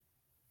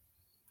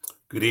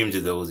Good evening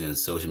to those in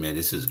social media.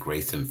 This is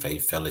Grace and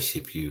Faith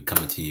Fellowship. You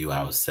coming to you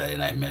our Saturday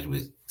night message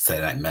with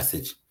Saturday night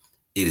message.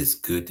 It is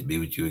good to be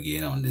with you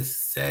again on this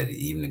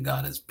Saturday evening.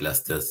 God has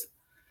blessed us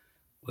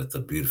with a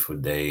beautiful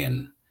day,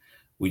 and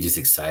we're just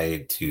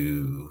excited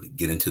to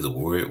get into the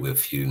Word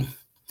with you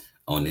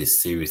on this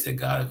series that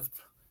God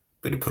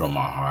really put on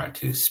my heart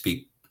to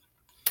speak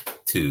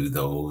to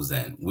those.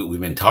 And we've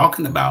been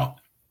talking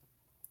about,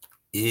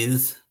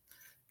 is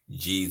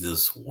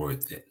Jesus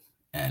worth it?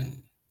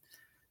 And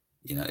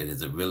it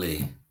is a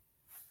really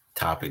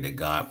topic that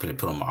God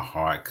put on my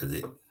heart because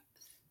it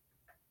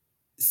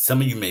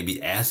some of you may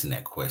be asking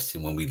that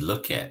question when we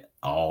look at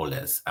all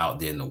that's out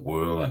there in the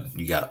world, and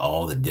you got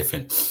all the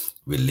different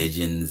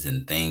religions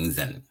and things.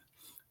 And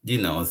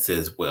it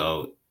says,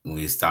 well, when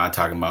we start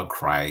talking about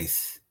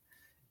Christ,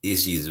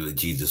 is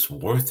Jesus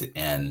worth it?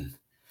 And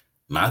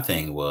my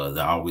thing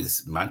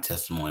was, my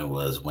testimony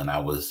was, when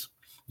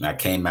I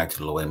came back to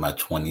the Lord in my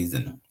 20s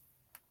and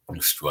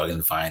was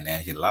struggling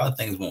financially, a lot of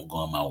things weren't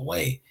going my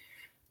way,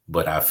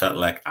 but I felt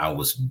like I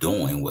was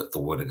doing what the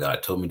Word of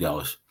God told me to. I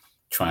was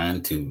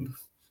trying to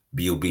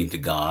be obedient to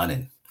God,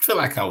 and feel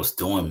like I was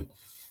doing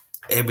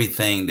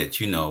everything that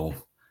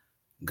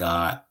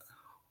God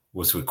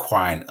was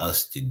requiring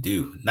us to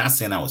do. Not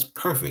saying I was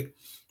perfect,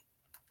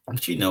 but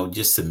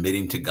just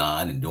submitting to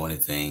God and doing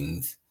the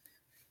things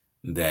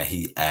that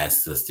He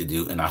asked us to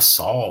do. And I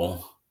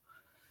saw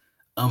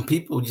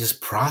people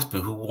just prosper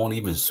who won't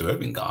even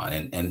serving God,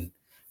 and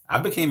I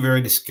became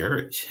very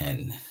discouraged,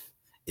 and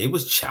it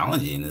was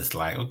challenging. It's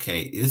like,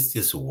 okay, is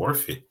this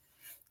worth it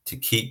to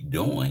keep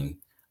doing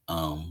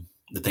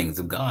the things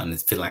of God? And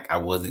it feel like I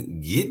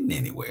wasn't getting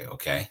anywhere.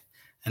 Okay.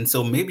 And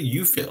so maybe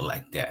you feel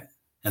like that.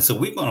 And so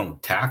we're going to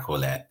tackle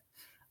that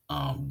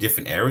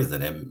different areas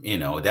of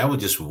that. That was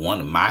just one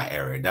of my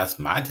area. That's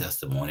my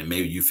testimony.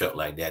 Maybe you felt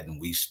like that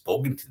and we've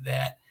spoken to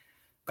that.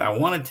 But I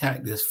want to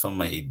attack this from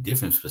a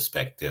different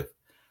perspective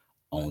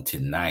on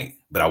tonight.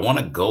 But I want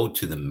to go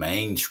to the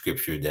main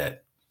scripture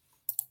that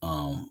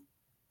um,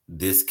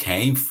 this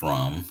came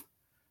from,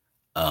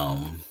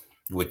 um,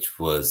 which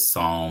was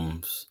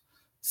Psalms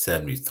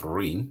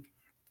 73.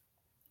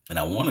 And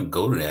I want to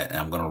go to that, and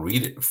I'm going to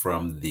read it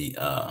from the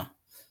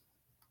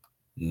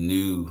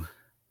new,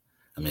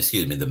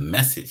 excuse me, the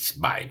Message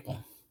Bible.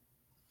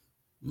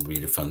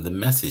 Read it from the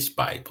Message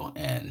Bible.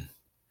 And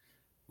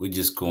I'm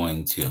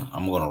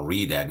going to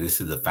read that. This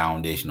is the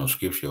foundational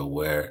scripture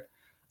where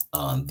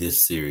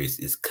this series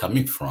is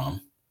coming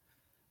from.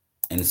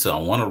 And so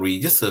I want to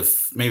read just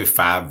maybe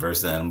 5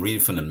 verses. I'm reading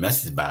from the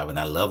Message Bible, and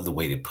I love the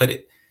way they put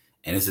it.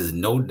 And it says,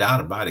 no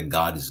doubt about it,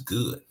 God is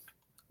good.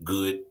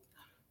 Good,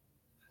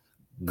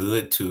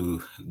 good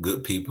to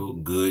good people,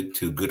 good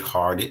to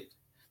good-hearted,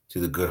 to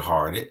the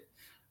good-hearted.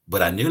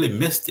 But I nearly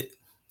missed it,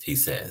 he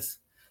says.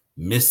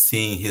 Missed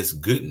seeing his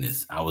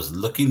goodness. I was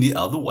looking the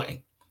other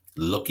way,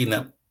 looking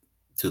up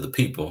to the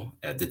people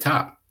at the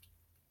top,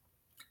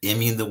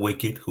 envying the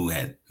wicked who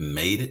had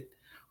made it,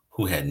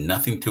 who had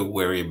nothing to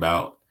worry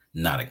about,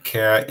 not a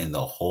care in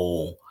the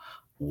whole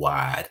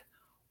wide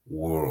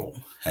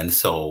world. And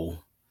so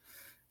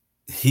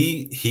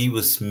he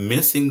was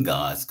missing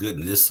God's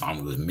goodness. This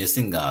song was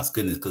missing God's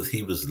goodness because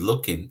he was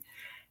looking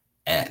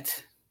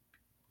at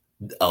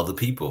other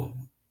people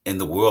in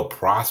the world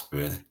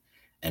prospering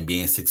and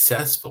being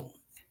successful.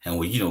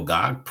 And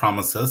God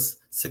promised us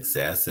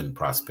success and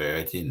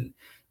prosperity and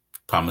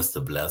promised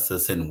to bless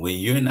us. And when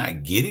you're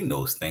not getting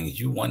those things,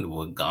 you wonder,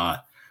 well, God,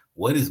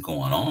 what is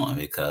going on?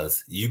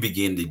 Because you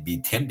begin to be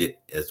tempted.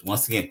 As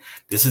once again,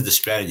 this is the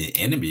strategy of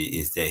the enemy,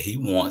 is that he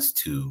wants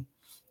to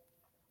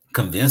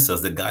convince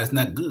us that God is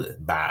not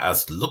good by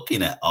us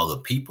looking at other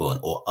people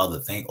or other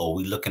things, or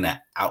we looking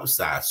at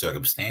outside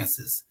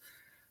circumstances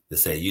to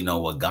say, you know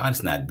what, God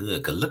is not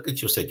good. Because look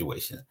at your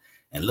situation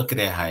and look at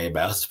how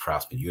everybody else is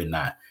prospering. You're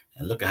not.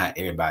 And look at how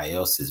everybody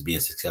else is being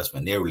successful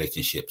in their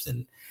relationships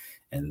and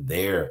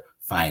their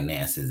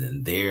finances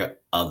and their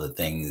other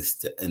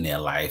things in their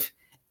life,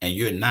 and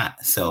you're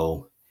not.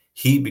 So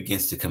he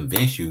begins to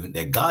convince you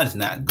that God is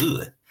not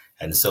good.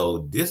 And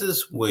so this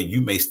is where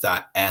you may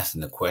start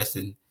asking the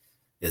question,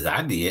 as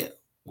I did,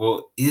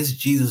 well, is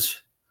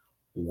Jesus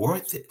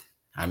worth it?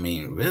 I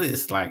mean, really,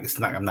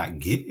 I'm not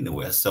getting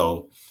anywhere.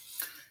 So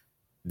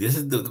this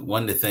is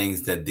one of the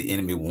things that the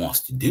enemy wants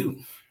to do.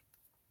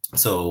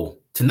 So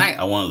tonight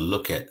I want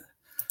to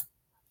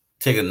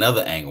take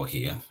another angle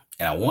here,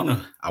 and I want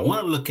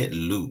to look at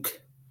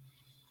Luke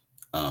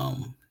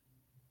um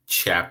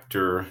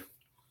chapter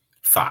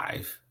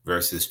 5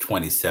 verses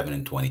 27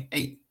 and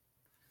 28.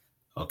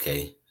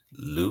 Okay,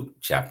 Luke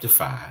chapter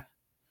 5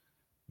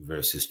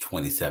 verses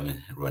 27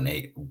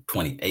 and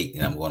 28,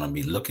 and I'm going to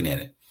be looking at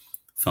it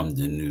from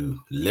the New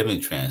Living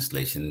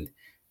Translation.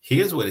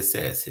 Here's what it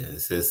says here.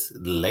 It says,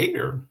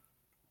 later,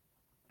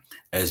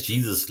 as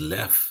Jesus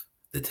left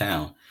the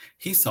town,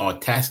 he saw a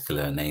tax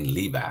collector named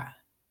Levi,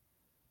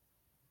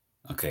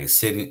 okay,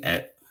 sitting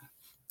at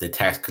the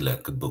tax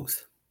collector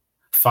booth.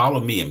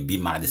 Follow me and be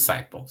my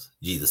disciples,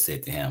 Jesus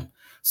said to him.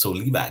 So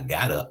Levi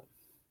got up,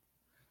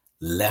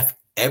 left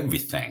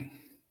everything,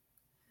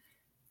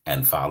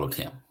 and followed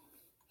him.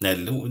 Now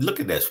look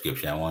at that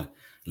scripture. I want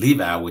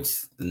Levi,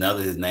 which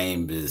another his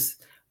name is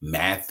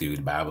Matthew.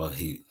 The Bible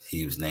he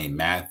was named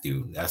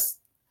Matthew. That's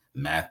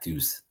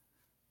Matthew's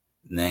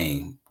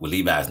name. Well,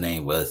 Levi's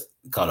name was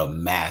called a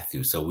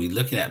Matthew. So we're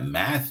looking at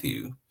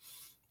Matthew.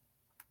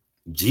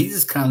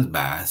 Jesus comes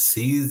by,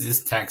 sees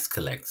this tax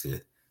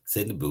collector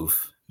sit in the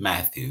booth,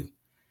 Matthew,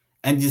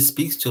 and just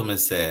speaks to him and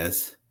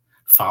says,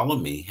 "Follow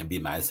me and be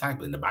my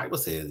disciple." And the Bible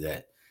says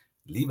that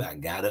Levi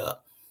got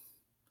up,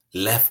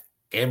 left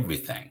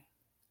everything,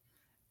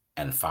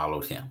 and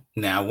followed him.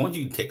 Now, I want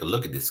you to take a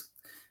look at this.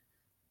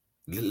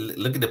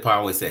 Look at the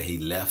part where it said he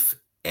left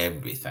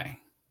everything.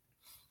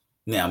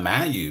 Now,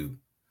 mind you,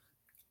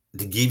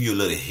 to give you a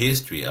little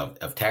history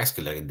of tax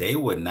collectors, they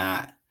were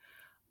not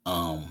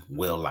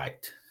well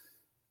liked.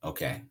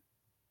 Okay.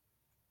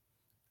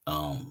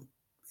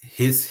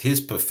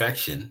 His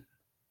profession,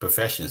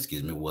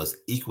 was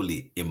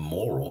equally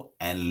immoral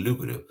and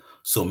lucrative.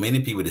 So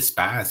many people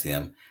despise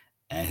him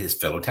and his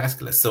fellow tax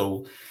collectors.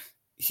 So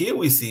here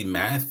we see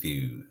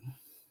Matthew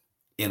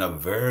in a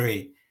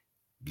very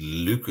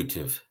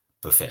lucrative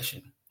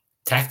profession.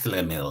 Tax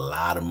collector made a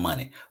lot of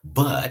money,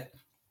 but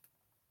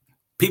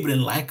people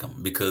didn't like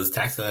him because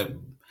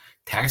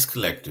tax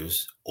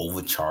collectors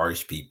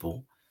overcharge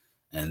people,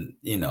 and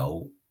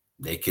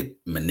they could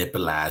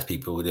manipulate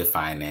people with their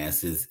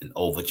finances and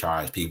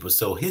overcharge people.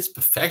 So his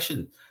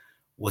profession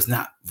was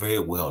not very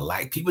well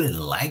liked. People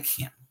didn't like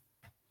him.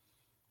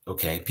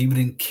 Okay, people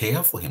didn't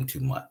care for him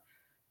too much,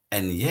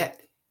 and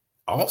yet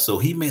also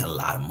he made a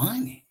lot of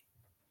money.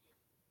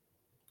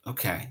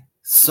 Okay,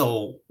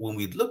 so when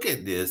we look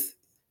at this,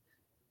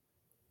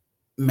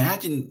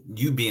 imagine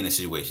you being in a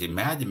situation.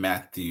 Imagine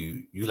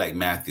Matthew, you like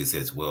Matthew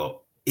says,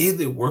 well, is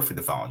it worth it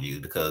to follow you?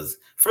 Because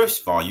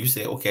first of all, you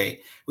say, okay,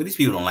 well, these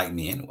people don't like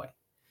me anyway.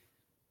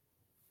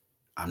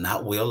 I'm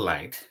not well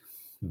liked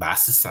by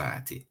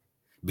society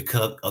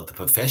because of the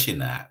profession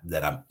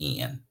that I'm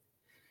in.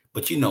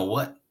 But you know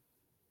what?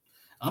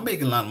 I'm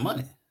making a lot of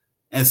money.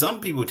 And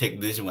some people take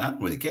the decision, well, I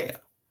don't really care.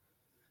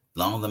 As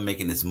long as I'm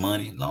making this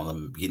money, as long as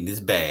I'm getting this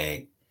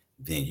bag,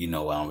 then I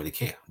don't really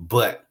care.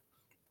 But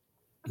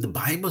the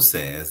Bible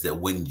says that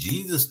when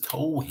Jesus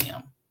told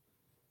him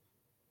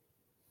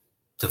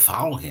to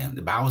follow him,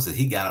 the Bible says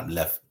he got up and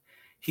left.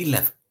 He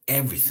left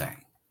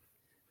everything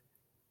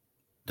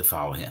to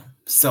follow him.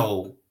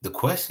 So the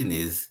question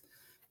is,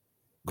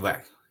 go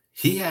back.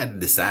 He had to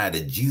decide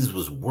that Jesus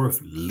was worth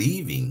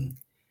leaving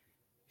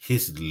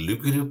his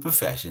lucrative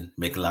profession,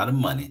 make a lot of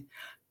money,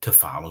 to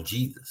follow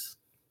Jesus.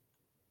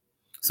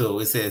 So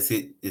it says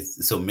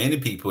so many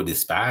people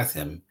despise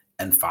him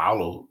and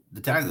follow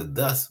the tax.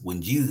 Thus,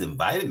 when Jesus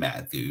invited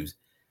Matthew,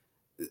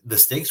 the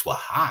stakes were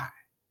high.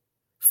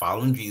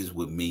 Following Jesus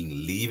would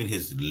mean leaving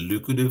his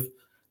lucrative,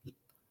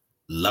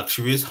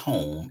 luxurious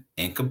home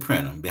in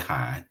Capernaum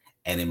behind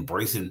and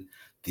embracing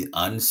the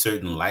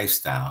uncertain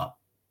lifestyle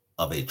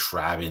of a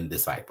traveling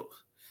disciple.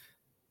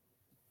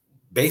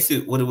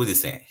 Basically, what was he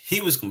saying?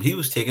 He was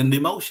taking the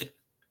emotion.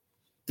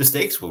 The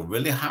stakes were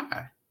really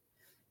high.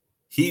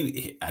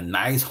 A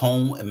nice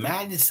home.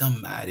 Imagine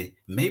somebody,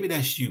 maybe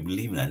that's you,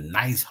 leaving a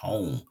nice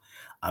home.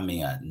 I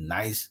mean, a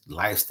nice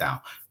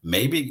lifestyle.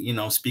 Maybe,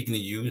 speaking to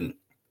you, and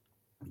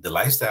the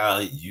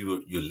lifestyle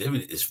you're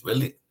living is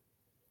really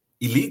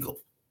illegal.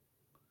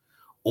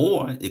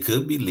 Or it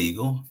could be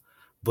legal,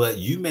 but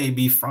you may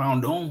be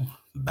frowned on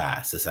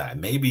by society.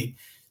 Maybe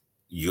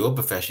your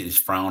profession is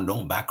frowned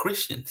on by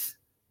Christians.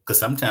 Because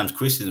sometimes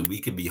Christians, we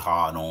can be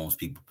hard on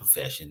people's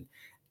profession.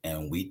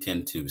 And we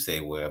tend to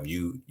say, well, if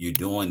you're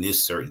doing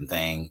this certain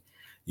thing,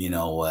 you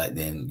know what,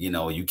 then,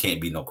 you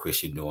can't be no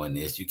Christian doing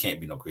this. You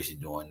can't be no Christian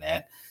doing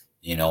that.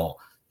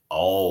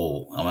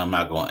 I'm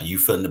not going, you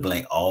fill in the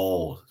blank,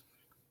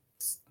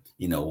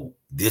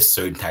 this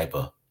certain type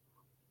of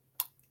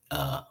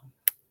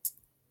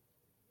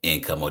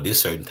income or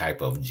this certain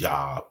type of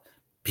job,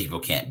 people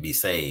can't be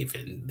saved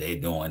and they're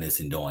doing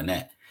this and doing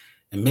that.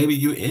 And maybe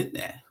you're in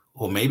that,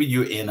 or maybe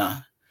you're in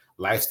a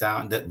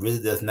lifestyle that really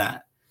does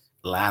not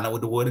line up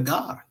with the word of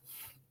God,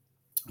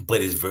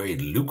 but it's very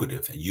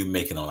lucrative and you're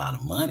making a lot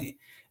of money.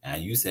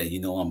 And you say,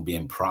 I'm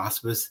being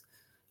prosperous.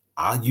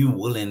 Are you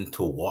willing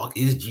to walk?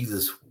 Is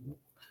Jesus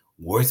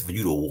worth for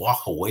you to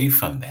walk away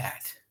from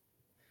that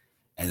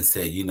and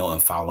say,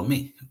 and follow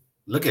me?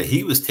 Look at,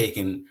 he was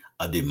taking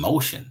a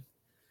demotion.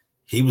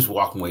 He was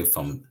walking away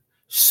from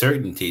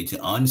certainty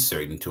to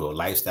uncertainty to a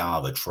lifestyle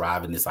of a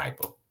traveling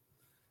disciple.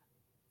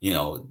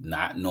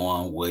 Not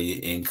knowing where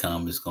your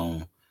income is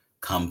going to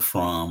come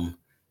from,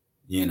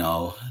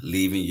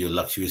 leaving your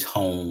luxurious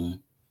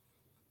home.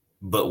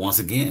 But once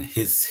again,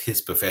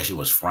 his profession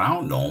was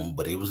frowned on,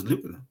 but it was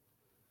lucrative.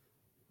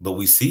 But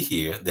we see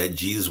here that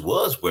Jesus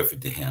was worth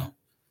it to him,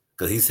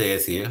 because he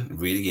says here,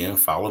 read again,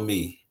 follow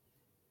me.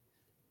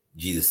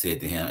 Jesus said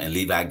to him, and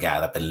Levi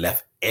got up and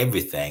left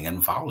everything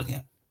and followed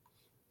him.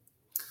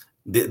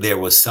 There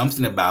was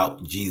something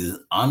about Jesus,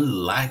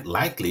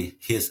 likely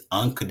his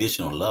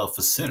unconditional love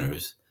for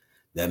sinners,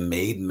 that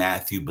made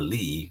Matthew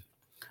believe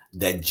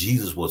that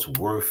Jesus was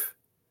worth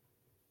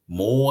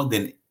more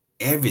than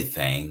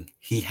everything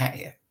he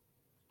had.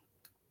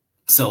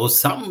 So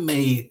some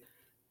made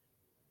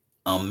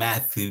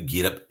Matthew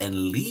get up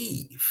and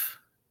leave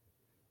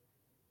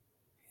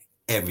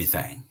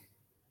everything.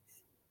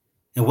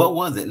 And what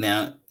was it?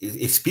 Now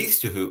it speaks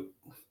to who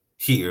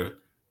here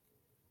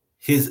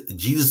his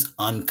Jesus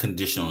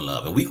unconditional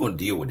love, and we're going to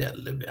deal with that a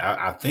little bit.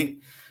 I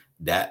think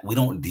that we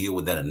don't deal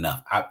with that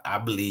enough. I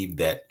believe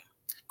that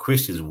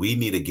Christians, we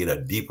need to get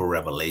a deeper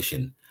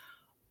revelation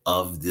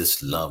of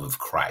this love of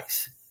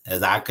Christ.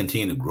 As I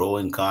continue to grow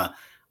in God,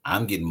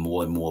 I'm getting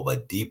more and more of a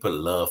deeper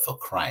love for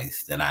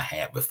Christ than I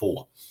had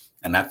before.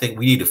 And I think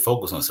we need to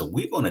focus on. So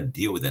we're going to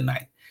deal with it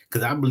tonight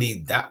because I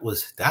believe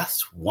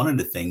that's one of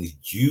the things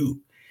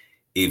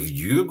if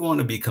you're going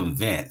to be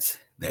convinced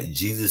that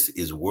Jesus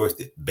is worth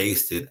it,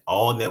 based it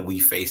all that we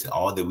face,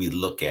 all that we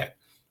look at,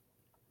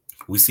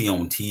 we see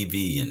on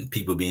TV and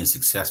people being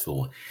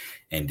successful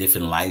and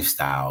different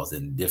lifestyles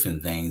and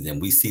different things,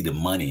 and we see the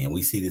money and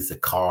we see the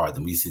cars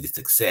and we see the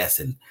success,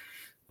 and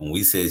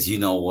we says, you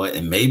know what,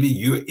 and maybe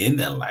you're in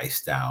that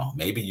lifestyle,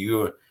 maybe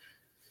you're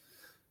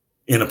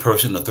in a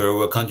person in a third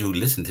world country who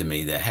listen to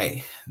me, that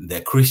hey,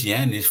 that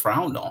Christianity is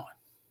frowned on,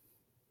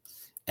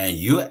 and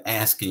you're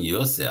asking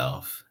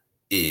yourself,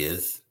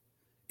 is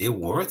it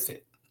worth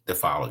it to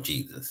follow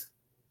Jesus?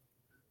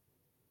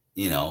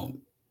 You know,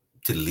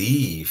 to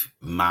leave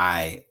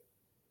my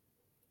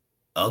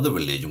other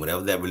religion,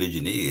 whatever that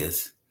religion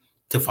is,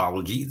 to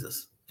follow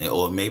Jesus.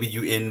 Or maybe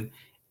you're in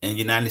the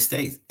United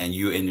States and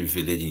you're in this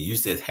religion. You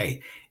said,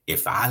 hey,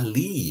 if I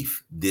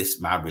leave this,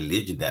 my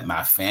religion, that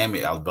my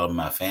family, I was brought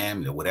my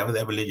family, or whatever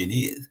that religion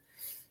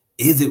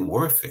is it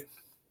worth it?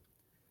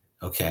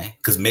 Okay.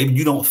 Because maybe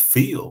you don't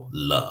feel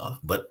love,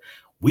 but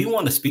we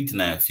want to speak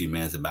tonight a few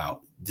minutes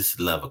about this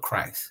love of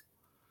Christ.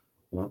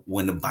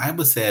 When the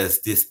Bible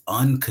says this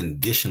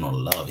unconditional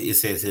love, it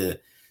says here,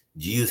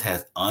 Jesus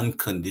has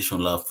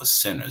unconditional love for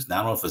sinners,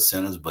 not only for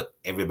sinners, but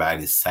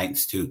everybody's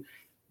saints too.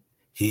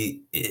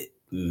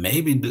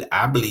 Maybe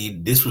I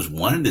believe this was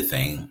one of the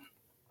things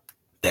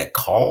that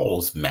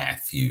caused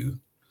Matthew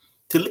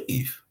to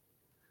leave.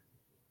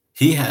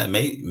 He had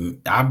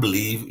made, I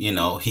believe,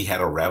 he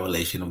had a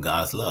revelation of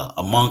God's love,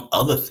 among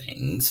other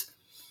things.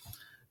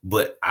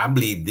 But I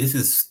believe this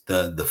is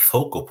the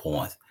focal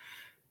point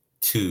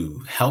to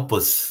help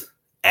us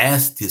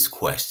ask this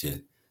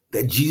question,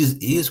 that Jesus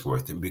is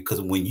worth it. Because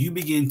when you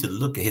begin to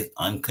look at his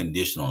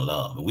unconditional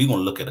love, and we're going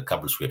to look at a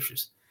couple of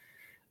scriptures,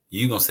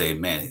 you're going to say,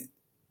 man,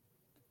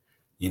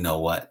 you know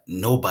what?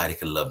 Nobody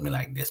can love me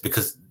like this.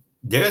 Because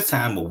there's a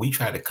time where we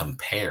try to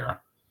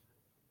compare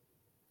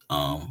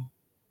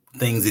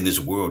things in this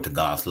world to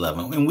God's love.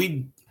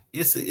 And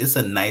it's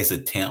a nice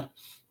attempt.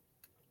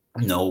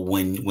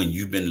 When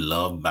you've been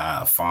loved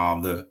by a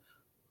father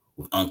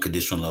with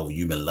unconditional love, when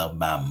you've been loved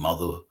by a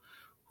mother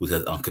who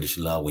has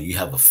unconditional love, when you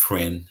have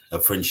a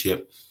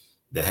friendship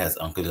that has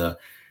unconditional love,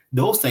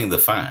 those things are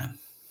fine,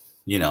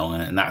 and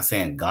I'm not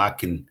saying God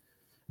can,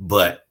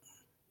 but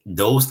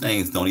those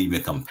things don't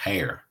even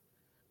compare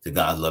to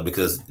God's love.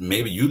 Because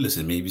maybe you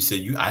listen to me, you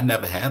say, I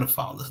never had a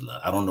father's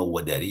love. I don't know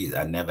what that is.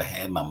 I never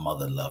had my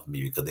mother love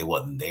me because they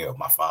wasn't there, or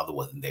my father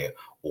wasn't there,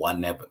 or I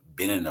never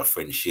been in a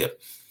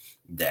friendship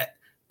that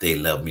they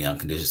love me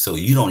unconditionally. So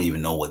you don't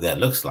even know what that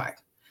looks like.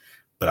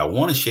 But I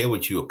want to share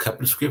with you a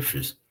couple of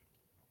scriptures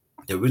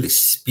that really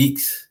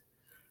speaks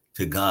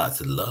to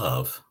God's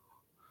love,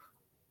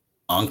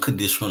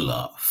 unconditional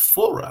love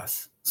for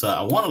us. So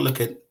I want to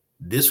look at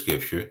this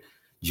scripture,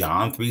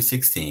 John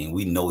 3:16.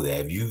 We know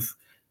that if you've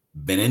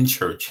been in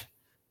church,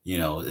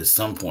 at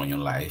some point in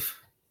your life,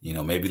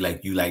 maybe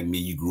like me,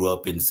 you grew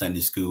up in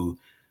Sunday school.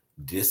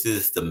 This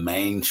is the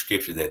main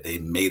scripture that they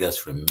made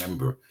us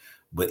remember.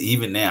 But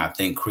even now, I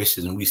think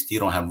Christians, we still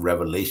don't have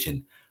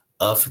revelation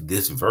of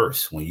this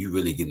verse when you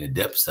really get in the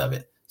depths of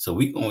it. So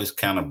we can always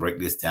kind of break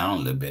this down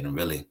a little bit and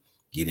really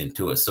get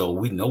into it. So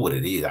we know what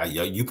it is.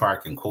 You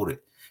probably can quote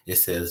it. It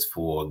says,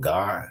 for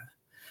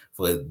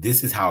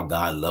this is how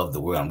God loved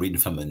the world. I'm reading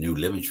from the New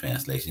Living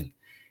Translation.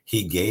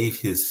 He gave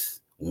his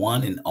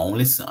one and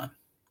only son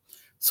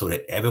so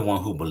that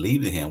everyone who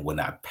believed in him would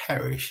not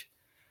perish,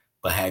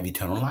 but have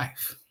eternal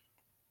life.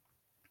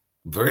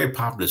 Very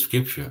popular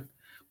scripture.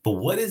 But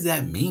what does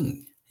that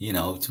mean? You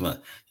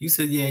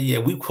said, yeah,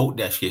 we quote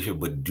that scripture,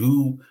 but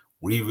do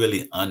we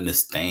really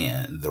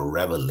understand the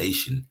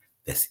revelation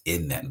that's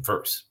in that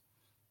verse?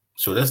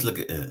 So let's look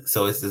at it.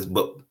 So it says,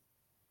 but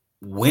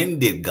when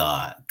did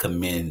God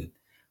commend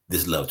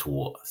this love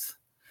towards?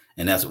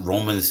 And that's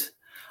Romans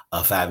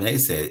 5:8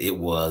 said, it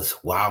was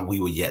while we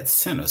were yet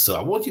sinners. So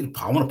I want to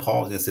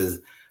pause and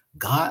says,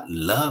 God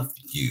loved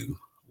you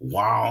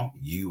while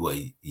you were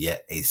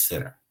yet a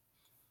sinner.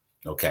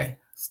 Okay.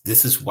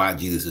 This is why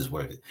Jesus is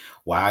worth it.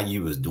 While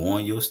you was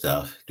doing your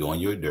stuff, doing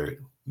your dirt,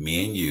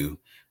 me and you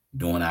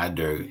doing our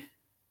dirt,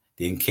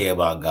 didn't care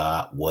about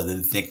God,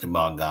 wasn't thinking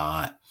about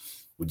God,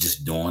 we're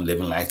just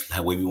living life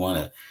how we want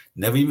to,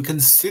 never even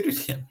considered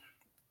him.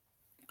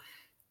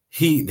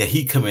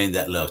 He commended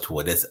that love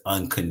toward, that's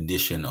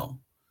unconditional,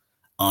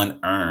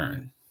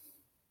 unearned,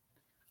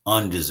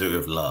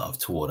 undeserved love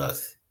toward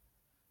us.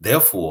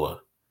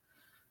 Therefore,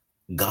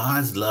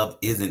 God's love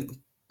isn't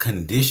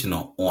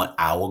conditional on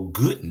our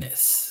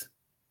goodness.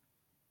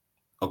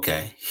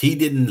 Okay. He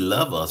didn't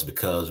love us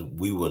because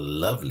we were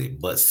lovely,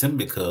 but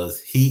simply because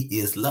he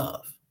is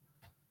love.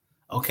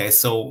 Okay.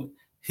 So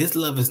his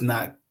love is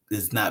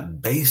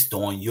not based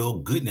on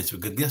your goodness,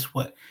 because guess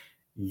what?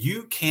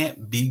 You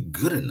can't be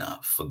good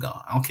enough for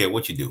God. I don't care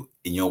what you do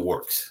in your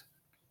works.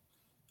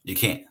 You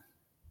can't.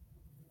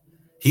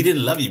 He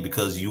didn't love you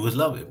because you was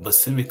loving, but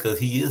simply because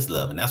he is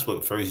love. And that's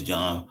what First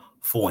John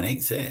 4 and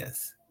 8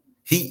 says.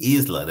 He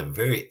is love, the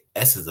very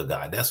essence of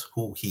God. That's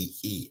who he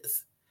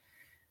is.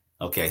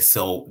 Okay,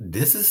 so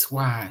this is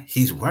why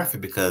he's worth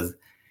it, because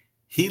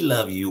he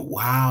loved you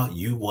while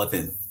you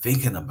wasn't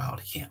thinking about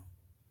him.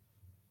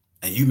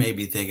 And you may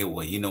be thinking,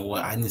 well, you know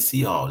what? I didn't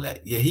see all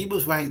that. Yeah, he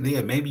was right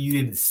there. Maybe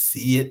you didn't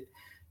see it.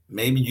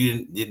 Maybe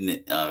you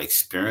didn't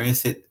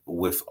experience it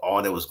with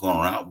all that was going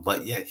around.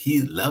 But yeah,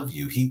 he loved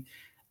you.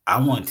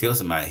 I want to tell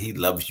somebody he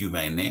loves you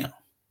right now.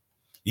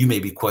 You may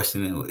be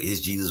questioning, is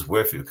Jesus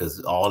worth it?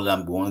 Because all that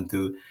I'm going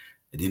through,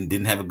 I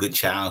didn't have a good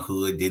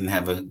childhood, didn't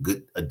have a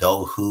good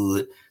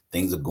adulthood.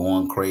 Things are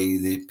going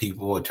crazy.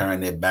 People are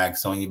turning their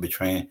backs on you,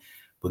 betraying.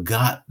 But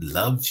God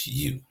loves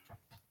you.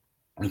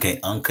 Okay,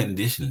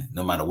 unconditionally.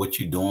 No matter what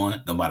you're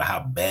doing, no matter how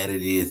bad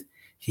it is,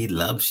 he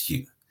loves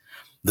you.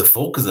 The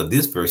focus of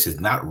this verse is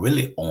not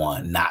really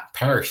on not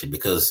perishing,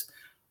 because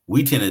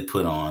we tend to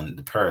put on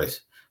the perish.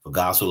 For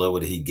God so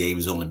loved that he gave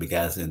his only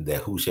begotten Son,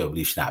 that who shall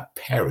believe shall not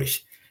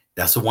perish.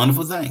 That's a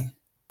wonderful thing.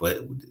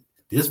 But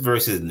this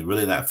verse is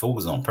really not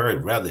focused on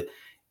perish. Rather,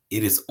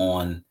 it is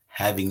on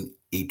having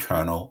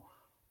eternal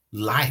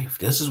life.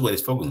 This is what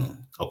it's focused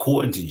on.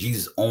 According to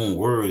Jesus' own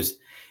words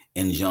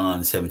in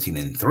John 17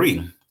 and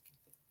 3,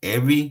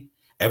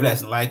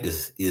 everlasting life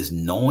is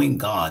knowing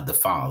God the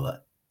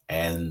Father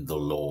and the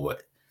Lord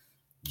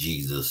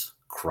Jesus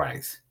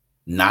Christ.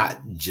 Not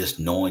just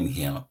knowing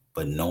him,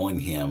 but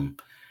knowing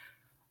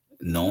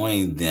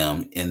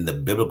them in the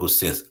biblical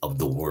sense of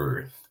the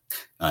word.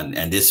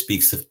 And this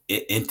speaks of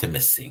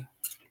intimacy.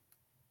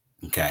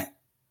 Okay.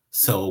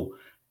 So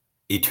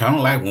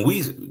eternal life,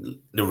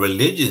 the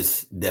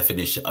religious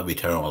definition of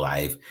eternal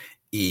life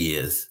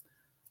is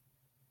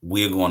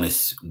we're going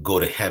to go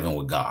to heaven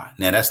with God.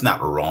 Now that's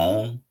not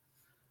wrong,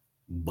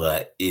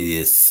 but it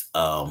is,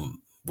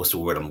 what's the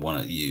word I'm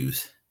going to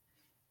use?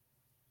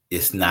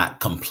 It's not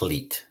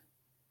complete.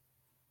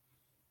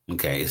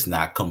 Okay. It's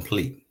not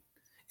complete.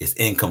 It's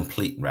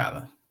incomplete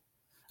rather.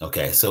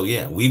 Okay. So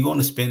yeah, we're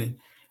going to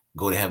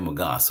go to heaven with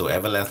God. So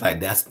everlasting life,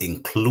 that's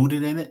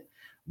included in it.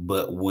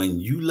 But when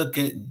you look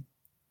at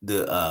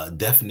the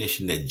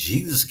definition that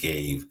Jesus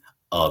gave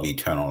of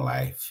eternal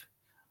life,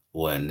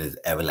 or in this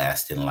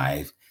everlasting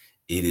life,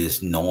 it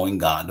is knowing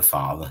God the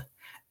Father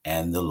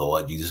and the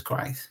Lord Jesus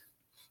Christ,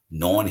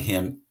 knowing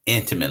him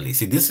intimately.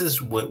 See, this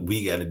is what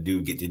we got to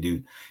do.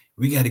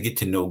 We got to get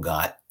to know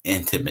God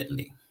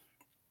intimately.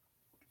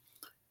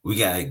 We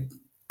got a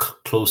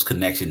close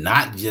connection,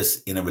 not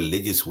just in a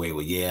religious way.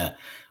 Well, yeah,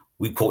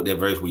 we quote that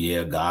verse where,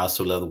 yeah, God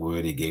so loved the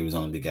world, he gave his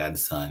only begotten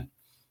Son,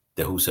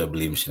 that whosoever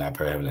believes should not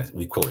perish.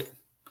 We quote it.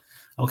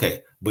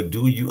 Okay, but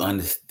do you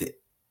understand?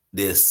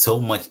 There's so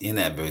much in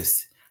that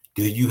verse.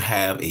 Do you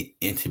have an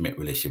intimate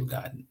relationship with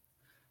God?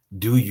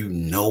 Do you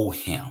know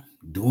him?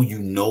 Do you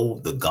know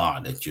the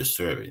God that you're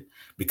serving?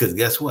 Because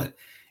guess what?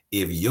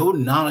 If your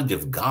knowledge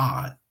of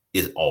God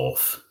is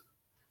off,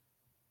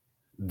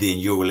 then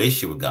your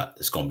relationship with God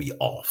is going to be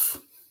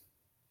off.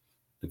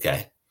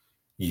 Okay?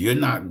 You're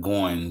not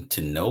going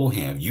to know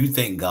him. You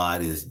think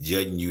God is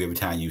judging you every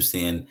time you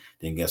sin,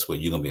 then guess what?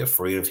 You're going to be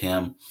afraid of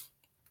him.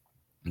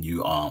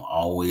 You are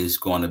always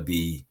going to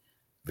be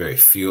very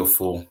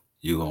fearful.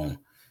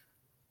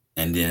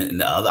 And then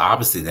the other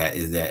opposite of that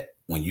is that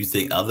when you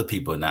think other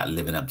people are not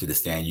living up to the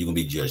standard, you're going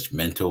to be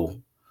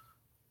judgmental.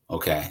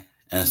 Okay.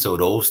 And so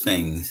those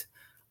things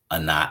are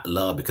not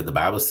love, because the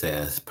Bible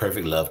says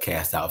perfect love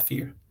casts out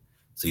fear.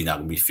 So you're not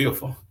going to be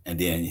fearful. And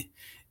then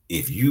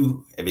if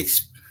you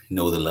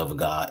know the love of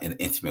God in an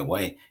intimate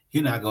way,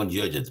 you're not going to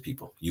judge other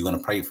people. You're going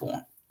to pray for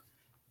them.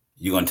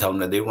 You're going to tell them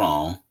that they're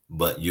wrong,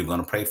 but you're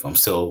going to pray for them.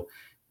 So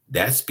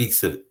that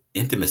speaks of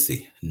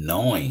intimacy,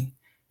 knowing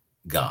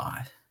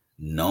God,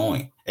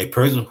 knowing a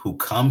person who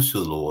comes to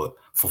the Lord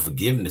for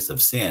forgiveness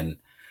of sin,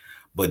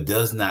 but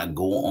does not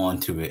go on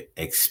to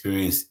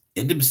experience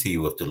intimacy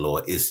with the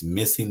Lord, is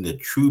missing the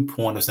true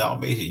point of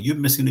salvation. You're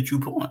missing the true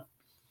point.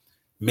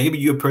 Maybe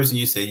you're a person,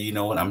 you say, you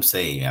know what, I'm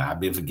saved and I've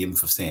been forgiven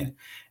for sin.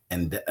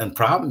 And the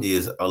problem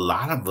is, a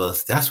lot of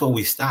us, that's where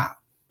we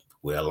stop.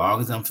 Well, as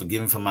long as I'm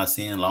forgiven for my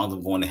sin, as long as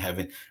I'm going to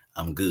heaven,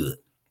 I'm good.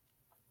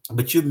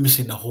 But you're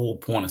missing the whole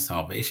point of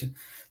salvation.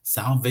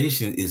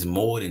 Salvation is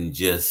more than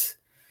just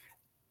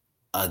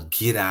a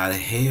get out of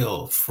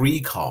hell free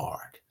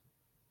card.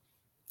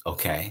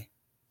 Okay.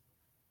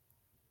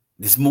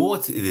 There's more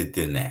to it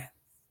than that.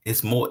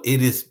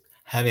 It is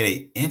having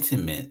an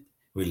intimate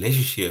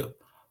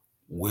relationship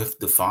with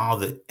the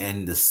Father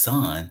and the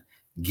Son,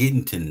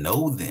 getting to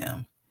know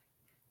them,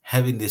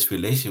 having this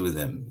relationship with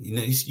them.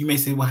 You may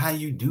say, well, how do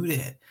you do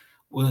that?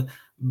 Well,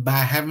 by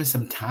having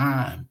some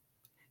time.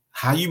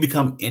 How you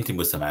become intimate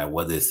with somebody,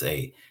 whether it's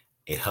a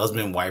a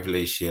husband-wife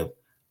relationship,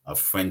 a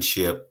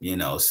friendship,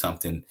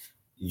 something.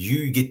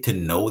 You get to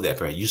know that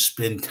person. You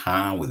spend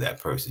time with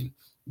that person.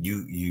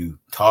 You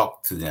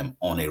talk to them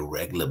on a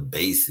regular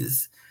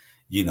basis.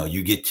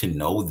 You get to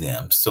know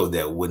them so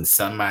that when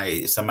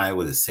somebody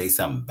were to say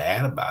something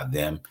bad about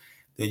them,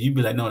 then you'd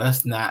be like, no,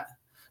 that's not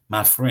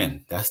my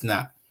friend. That's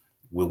not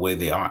where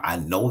they are. I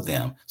know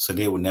them, so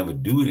they would never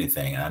do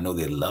anything. And I know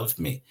they loved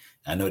me.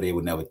 I know they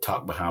would never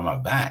talk behind my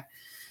back.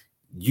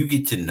 You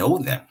get to know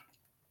them.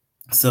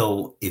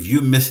 So if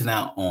you're missing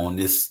out on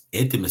this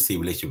intimacy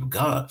relationship with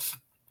God,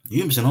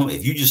 you're missing home.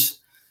 If you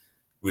just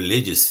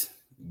religious,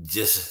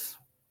 just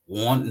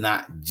want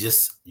not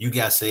just you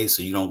got saved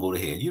so you don't go to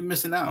hell, you're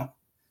missing out.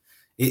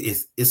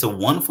 It's a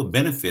wonderful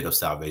benefit of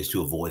salvation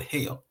to avoid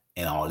hell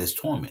and all its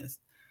torments.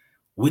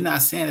 We're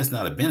not saying it's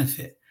not a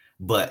benefit,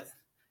 but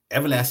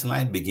everlasting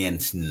life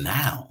begins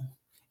now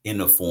in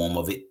the form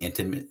of an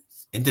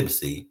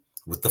intimacy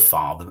with the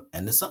Father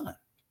and the Son.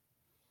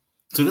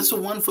 So this is a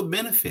wonderful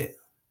benefit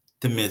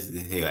to miss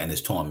hell and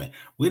its torment.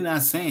 We're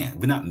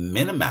not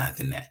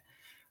minimizing that,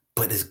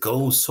 but it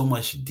goes so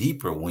much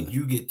deeper when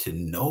you get to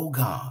know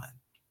God,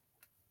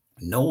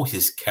 know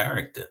his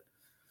character,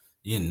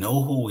 you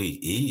know who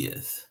he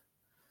is,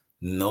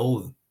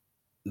 know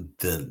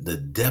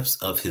the depths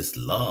of his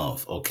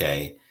love,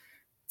 okay,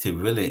 to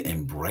really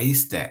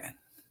embrace that.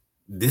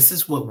 This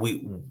is what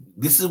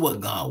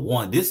God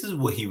wants. This is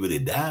what he really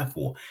died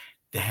for,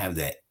 to have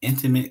that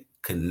intimate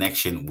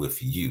connection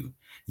with you.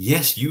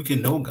 Yes, you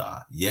can know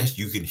God. Yes,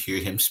 you can hear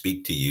him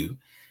speak to you.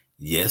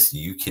 Yes,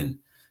 you can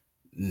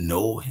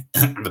know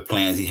the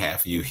plans he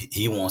has for you.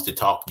 He wants to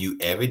talk to you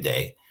every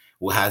day.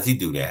 Well, how does he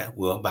do that?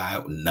 Well,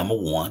 by the number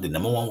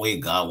one way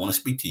God wants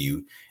to speak to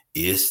you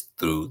is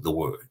through the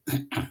word.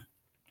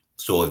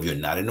 So if you're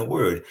not in the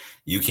word,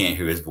 you can't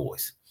hear his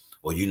voice,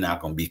 or you're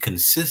not going to be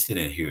consistent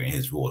in hearing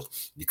his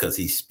voice, because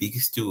he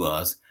speaks to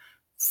us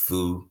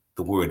through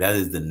the word. That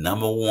is the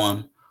number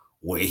one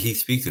way he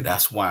speaks to.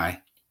 That's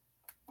why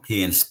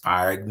he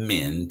inspired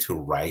men to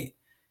write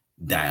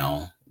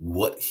down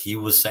what he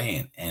was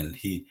saying and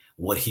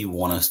what he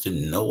wants us to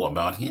know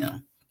about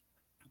him.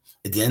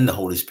 And then the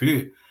Holy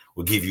Spirit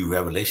will give you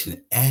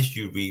revelation as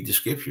you read the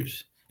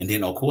scriptures. And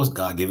then, of course,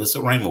 God gave us a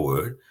rhema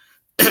word.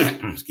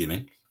 Excuse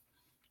me.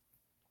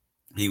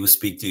 He will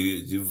speak to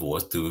you through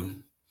voice,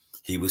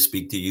 he will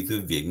speak to you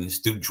through visions,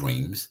 through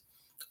dreams,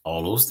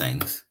 all those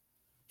things.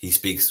 He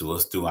speaks to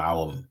us through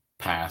our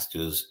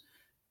pastors,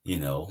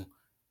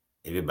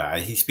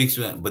 everybody. He speaks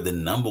to them. But the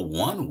number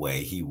one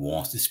way he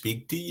wants to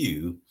speak to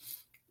you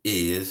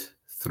is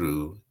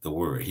through the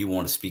word. He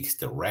wants to speak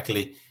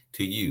directly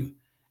to you.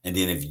 And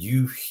then if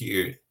you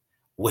hear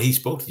what he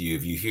spoke to you,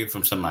 if you hear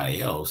from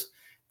somebody else,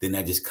 then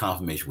that just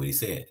confirmates what he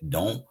said.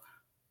 Don't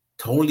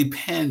totally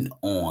depend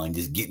on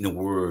just getting the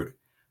word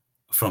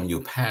from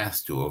your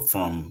pastor or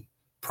from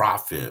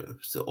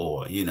prophets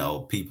or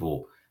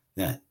people.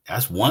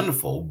 That's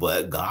wonderful,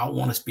 but God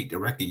wants to speak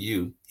directly to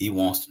you. He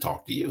wants to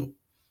talk to you.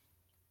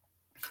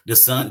 The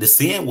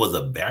sin was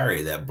a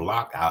barrier that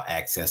blocked our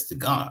access to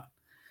God.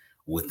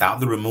 Without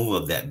the removal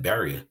of that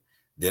barrier,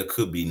 there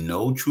could be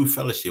no true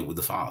fellowship with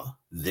the Father.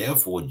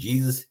 Therefore,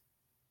 Jesus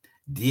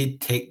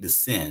did take the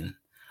sin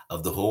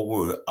of the whole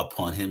world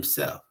upon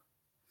himself.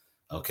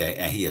 Okay.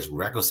 And he has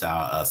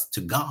reconciled us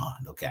to God.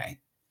 Okay.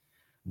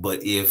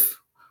 But if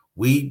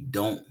we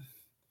don't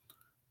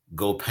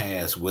go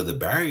past where the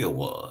barrier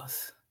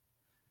was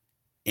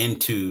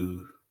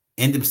into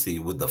intimacy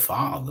with the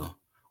Father,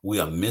 we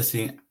are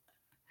missing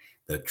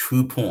the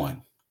true point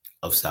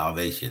of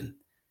salvation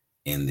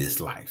in this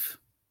life.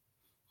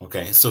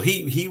 Okay, so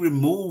he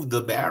removed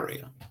the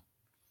barrier.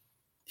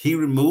 He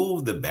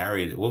removed the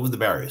barrier. What was the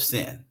barrier?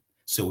 Sin.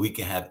 So we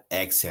can have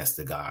access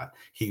to God.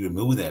 He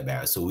removed that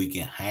barrier so we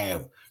can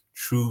have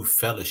true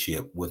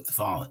fellowship with the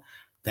Father.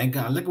 Thank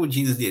God. Look at what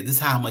Jesus did. This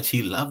is how much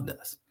he loved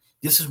us.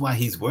 This is why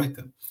he's worth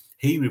it.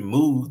 He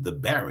removed the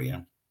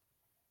barrier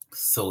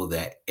so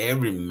that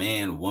every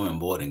man, woman,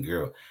 boy, and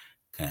girl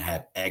can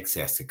have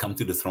access to come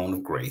to the throne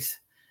of grace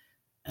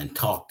and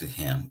talk to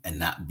him and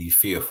not be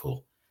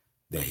fearful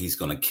that he's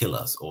going to kill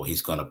us or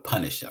he's going to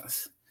punish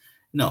us.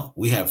 No,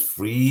 we have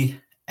free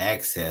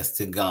access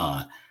to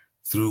God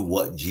through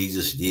what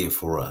Jesus did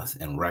for us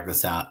and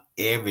reconciled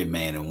every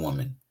man and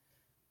woman.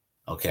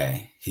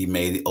 Okay, he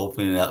made it,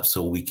 open it up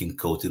so we can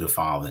go to the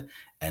Father,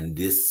 and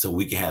this so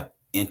we can have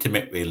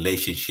intimate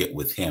relationship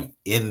with him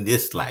in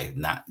this life,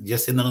 not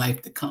just in the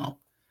life to come,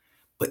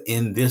 but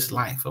in this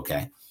life.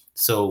 Okay,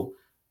 so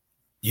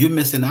you're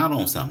missing out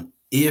on something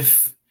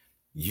if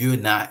you're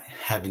not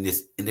having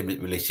this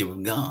intimate relationship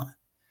with God.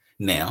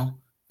 Now,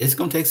 it's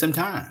going to take some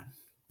time.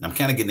 I'm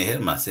kind of getting ahead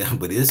of myself,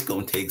 but it's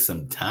going to take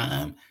some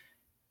time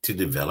to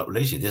develop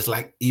relationship. Just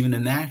like even the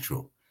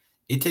natural,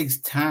 it takes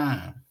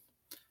time,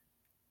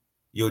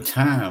 your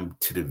time,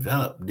 to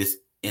develop this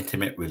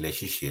intimate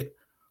relationship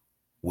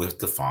with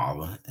the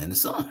Father and the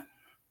Son.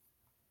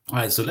 All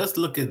right, so let's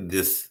look at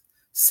this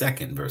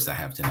second verse I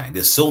have tonight.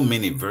 There's so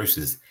many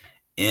verses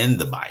in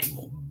the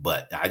Bible,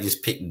 but I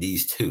just picked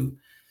these two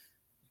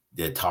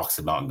that talks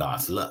about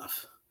God's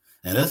love.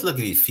 And let's look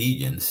at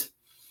Ephesians,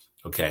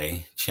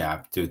 okay,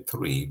 chapter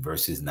 3,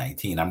 verses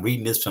 19. I'm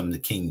reading this from the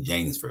King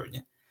James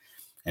Version.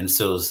 And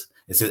so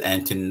it says,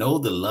 and to know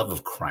the love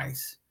of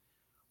Christ,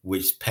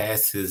 which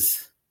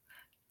passes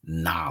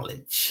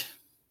knowledge,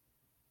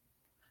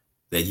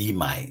 that ye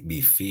might be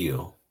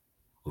filled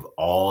with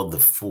all the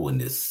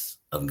fullness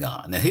of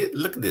God. Now, here,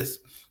 look at this.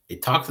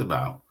 It talks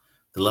about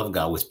the love of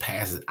God, which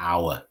passes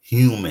our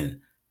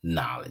human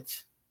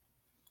knowledge.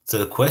 So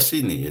the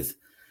question is,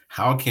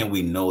 how can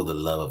we know the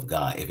love of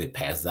God if it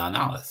passes our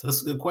knowledge? So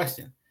that's a good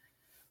question.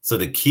 So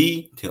the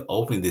key to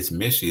opening this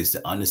mystery is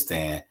to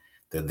understand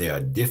that there are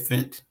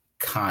different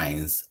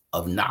kinds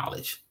of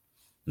knowledge.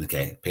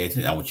 Okay, pay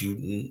attention. I want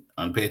you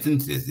to pay attention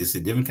to this. This is a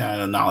different kind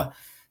of knowledge.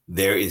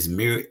 There is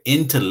mere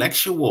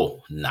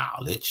intellectual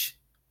knowledge,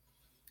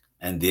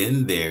 and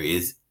then there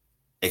is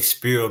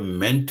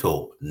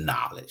experimental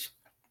knowledge.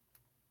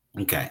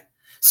 Okay,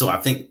 so I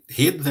think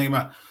here's the thing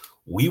about,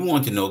 we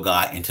want to know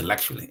God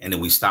intellectually, and then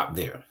we stop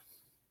there.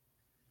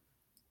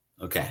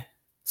 Okay,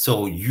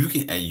 so you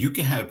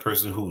can have a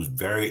person who's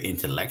very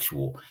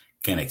intellectual,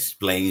 can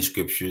explain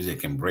scriptures, and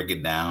can break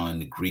it down in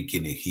the Greek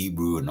and the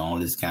Hebrew and all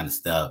this kind of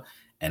stuff,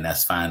 and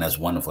that's fine, that's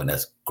wonderful,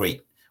 that's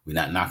great. We're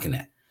not knocking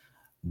that.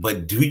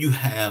 But do you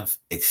have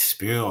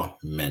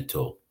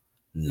experimental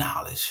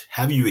knowledge?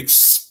 Have you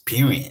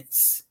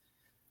experienced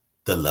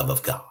the love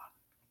of God?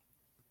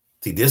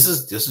 See, this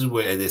is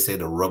where, as they say,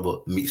 the rubber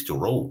meets the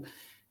road.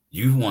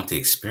 You want to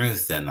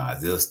experience that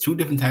knowledge. There's two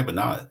different types of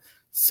knowledge.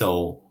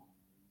 So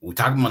we're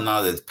talking about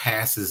knowledge that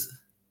passes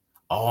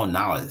all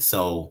knowledge.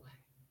 So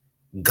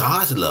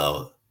God's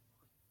love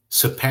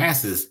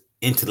surpasses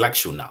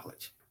intellectual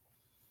knowledge.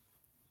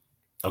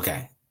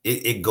 Okay.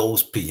 It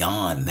goes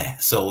beyond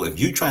that. So if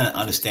you're trying to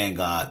understand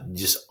God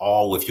just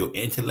all with your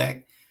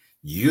intellect,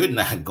 you're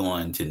not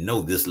going to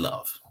know this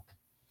love.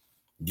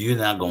 You're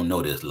not going to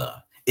know this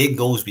love. It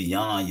goes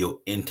beyond your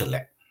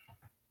intellect.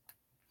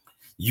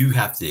 You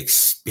have to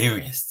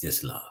experience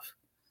this love,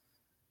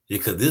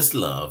 because this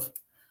love,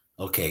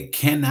 okay,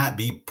 cannot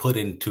be put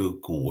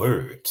into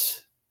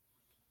words.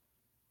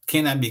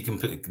 Cannot be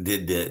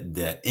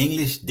the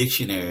English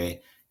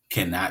dictionary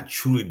cannot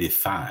truly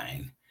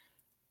define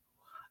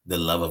the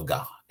love of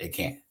God. It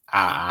can't.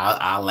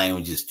 Our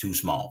language is too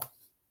small.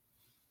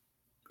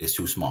 It's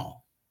too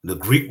small. The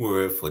Greek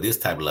word for this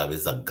type of love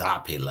is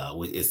agape love,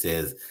 which it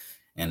says,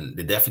 and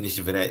the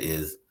definition for that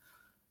is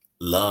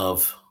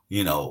love,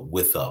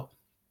 with a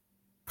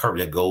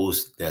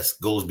purpose that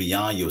goes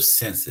beyond your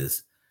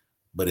senses,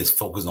 but it's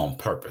focused on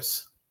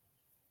purpose.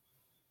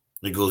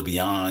 It goes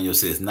beyond your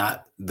senses. It's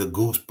not the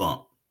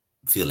goosebump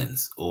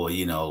feelings, or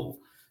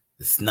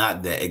it's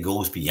not that. It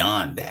goes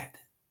beyond that.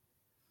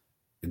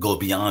 It goes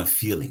beyond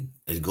feeling.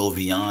 It goes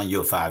beyond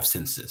your five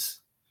senses.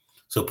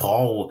 So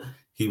Paul,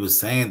 he was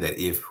saying that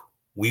if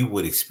we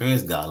would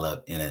experience God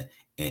love in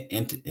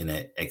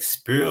an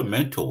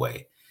experimental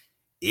way,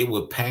 it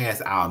would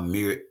pass our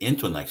mere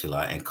intellectual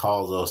life and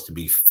cause us to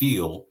be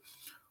filled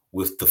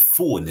with the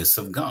fullness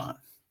of God.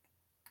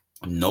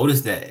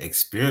 Notice that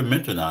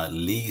experimental knowledge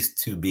leads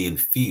to being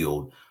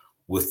filled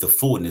with the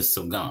fullness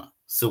of God.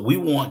 So we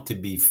want to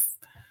be,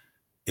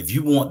 if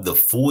you want the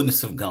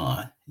fullness of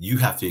God, you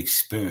have to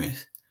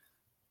experience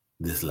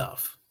this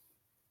love.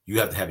 You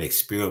have to have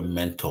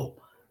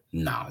experimental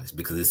knowledge,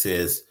 because it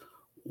says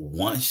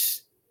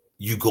once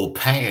you go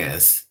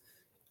past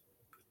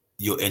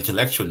your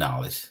intellectual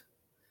knowledge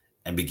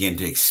and begin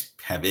to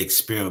have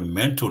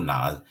experimental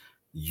knowledge,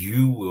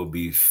 you will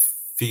be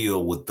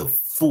filled with the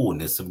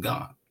fullness of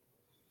God.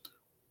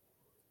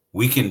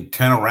 We can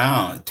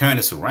turn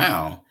this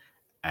around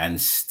and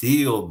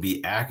still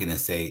be accurate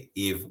and say,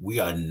 if we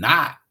are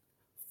not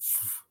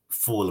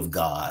full of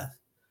God's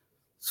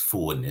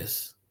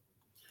fullness,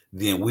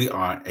 then we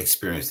aren't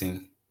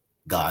experiencing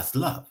God's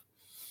love.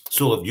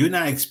 So if you're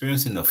not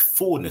experiencing the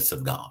fullness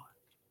of God,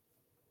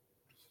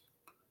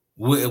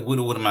 what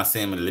am I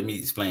saying? Let me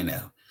explain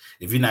that.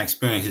 If you're not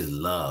experiencing His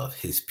love,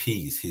 His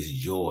peace, His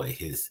joy,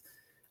 His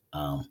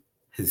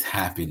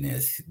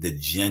happiness, the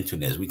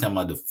gentleness, we talking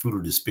about the fruit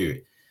of the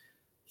Spirit,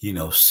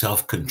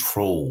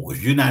 self-control.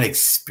 If you're not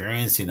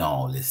experiencing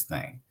all this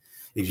thing,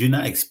 if you're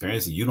not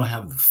experiencing, you don't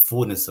have the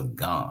fullness of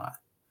God,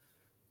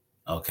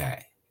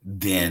 okay,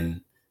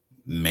 then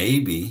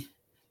maybe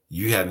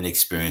you haven't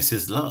experienced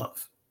His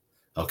love.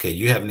 Okay,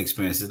 you haven't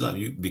experienced His love,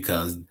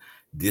 because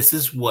this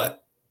is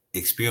what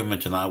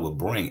experimental knowledge will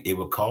bring. It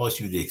will cause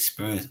you to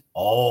experience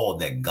all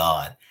that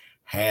God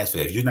has for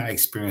you. If you're not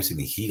experiencing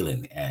the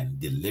healing and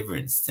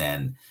deliverance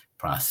and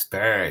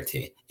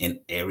prosperity in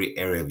every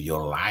area of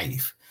your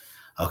life,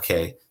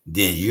 okay,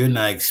 then you're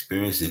not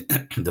experiencing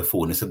the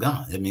fullness of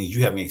God. That means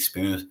you haven't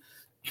experienced,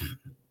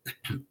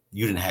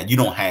 you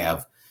don't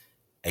have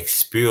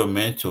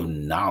experimental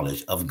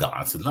knowledge of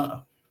God's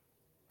love.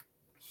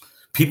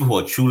 People who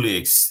are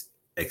truly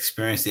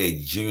experiencing a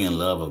genuine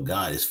love of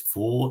God is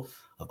full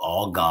of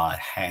all God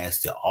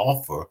has to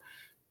offer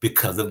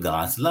because of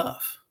God's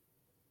love.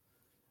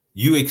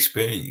 You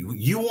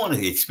want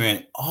to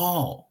experience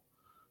all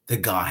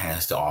that God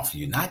has to offer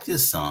you, not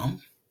just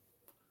some.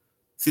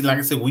 See, like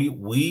I said,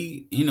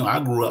 I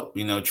grew up,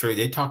 church.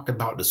 They talked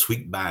about the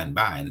sweet by and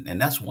by,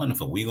 and that's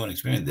wonderful. We're going to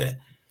experience that,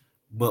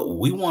 but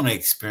we want to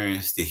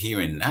experience the here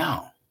and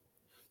now.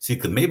 See,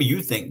 because maybe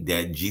you think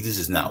that Jesus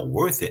is not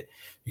worth it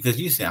because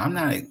you say, I'm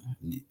not.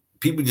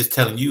 People just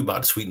telling you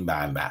about the sweet and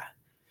by and by.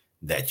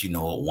 That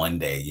one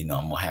day, I'm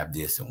gonna have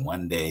this, and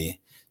one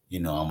day,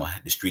 I'm gonna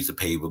have the streets are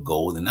paved with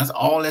gold, and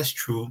that's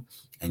true.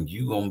 And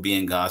you gonna be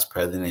in God's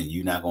presence, and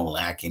you're not gonna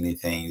lack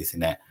anything, this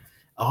and that.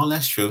 All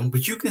that's true,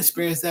 but you can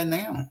experience that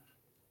now.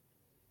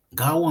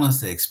 God wants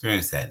us to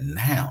experience that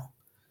now,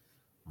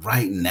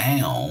 right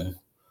now,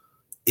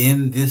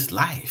 in this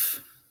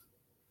life.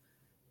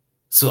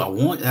 So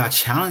I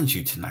challenge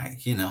you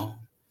tonight,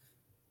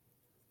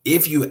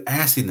 if you're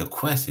asking the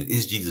question,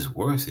 is Jesus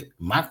worth it?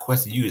 My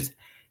question to you is,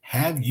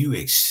 have you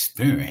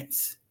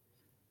experienced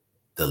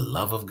the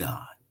love of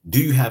God? Do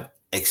you have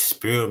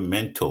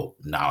experimental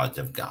knowledge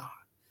of God?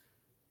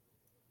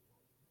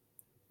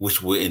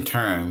 Which will in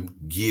turn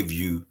give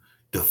you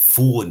the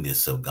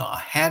fullness of God.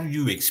 Have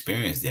you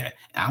experienced that?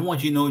 And I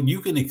want you to know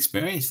you can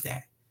experience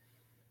that.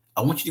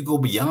 I want you to go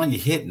beyond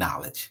your head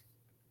knowledge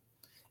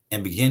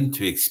and begin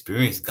to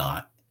experience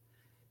God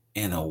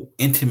in an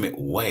intimate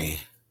way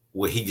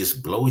where he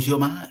just blows your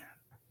mind.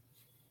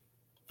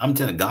 I'm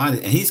telling God,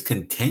 and he's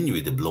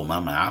continuing to blow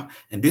my mind.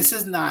 And this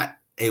is not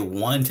a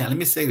one-time, let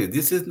me say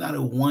this is not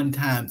a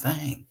one-time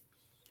thing.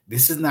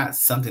 This is not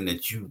something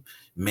that you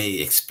may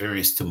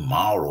experience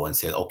tomorrow and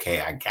say,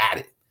 okay, I got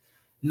it.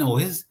 No,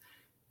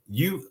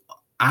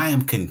 I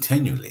am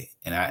continually,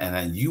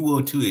 and you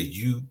will too, as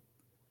you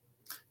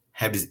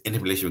have this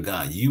intimate relationship with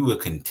God, you will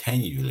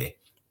continually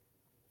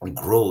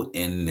grow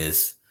in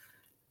this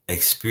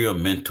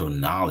experimental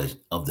knowledge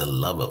of the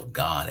love of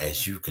God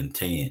as you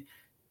continue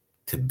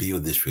to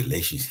build this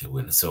relationship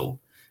with him. So,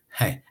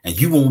 hey, and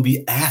you won't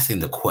be asking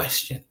the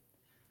question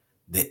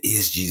that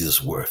is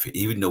Jesus worth it,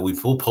 even though we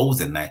propose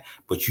that,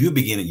 but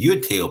you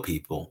tell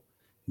people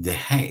that,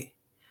 hey,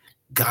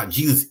 God,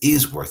 Jesus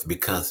is worth it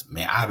because,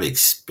 man, I've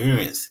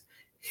experienced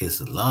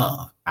his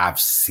love. I've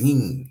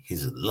seen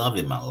his love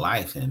in my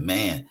life, and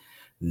man,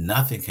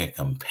 nothing can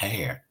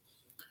compare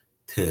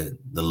to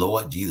the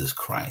Lord Jesus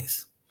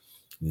Christ.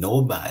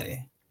 Nobody.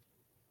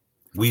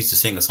 We used to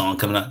sing a song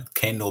coming up,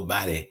 can't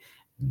nobody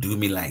do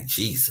me like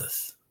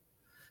Jesus.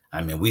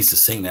 I mean, we used to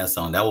sing that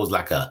song. That was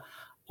like a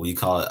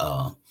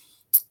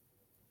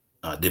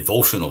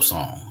devotional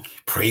song,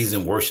 praise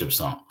and worship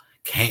song.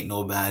 Can't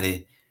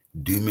nobody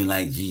do me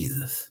like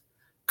Jesus,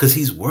 because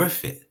he's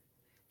worth it.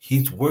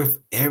 He's worth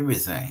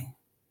everything.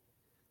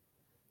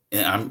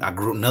 And I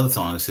grew up another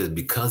song that says,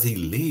 because he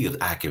lives,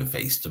 I can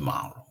face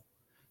tomorrow.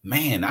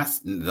 Man,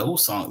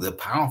 those songs are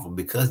powerful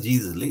because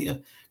Jesus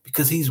lived,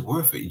 because he's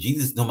worth it.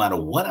 Jesus, no matter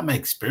what I'm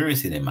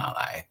experiencing in my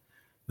life,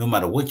 no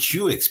matter what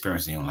you're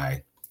experiencing in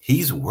life,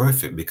 he's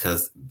worth it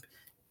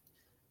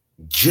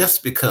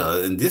just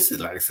because, and this is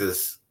like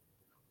this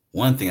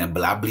one thing,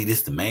 but I believe this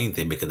is the main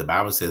thing, because the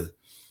Bible says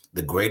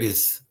the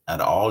greatest out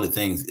of all the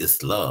things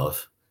is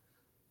love.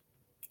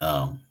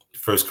 1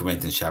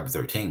 Corinthians chapter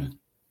 13.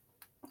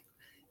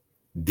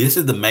 This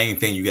is the main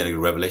thing you got to get a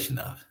revelation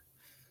of.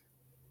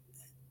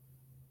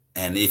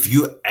 And if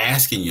you're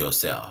asking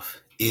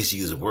yourself, is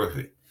Jesus worth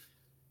it?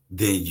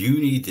 Then you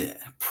need to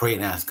pray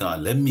and ask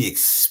God, let me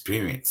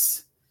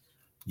experience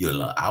your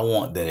love. I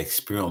want that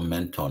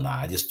experimental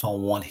knowledge. I just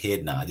don't want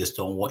head knowledge. I just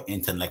don't want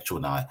intellectual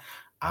knowledge.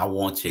 I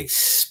want to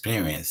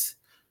experience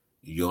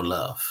your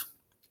love.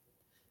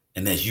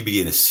 And as you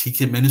begin to seek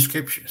him in the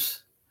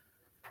scriptures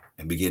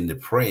and begin to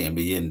pray and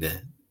begin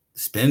to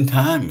spend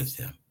time with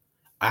him,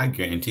 I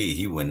guarantee you,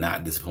 he will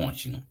not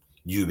disappoint you.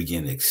 You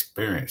begin to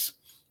experience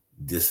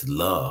this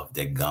love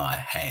that God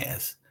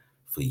has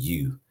for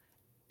you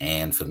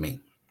and for me.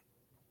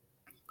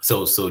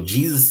 So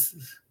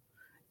Jesus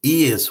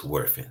is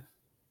worth it.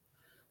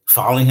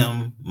 Following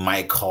him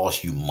might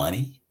cost you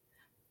money,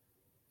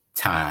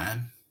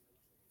 time,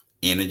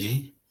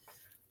 energy,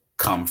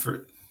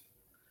 comfort,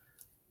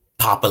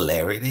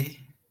 popularity,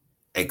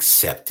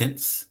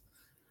 acceptance,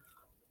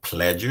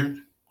 pleasure,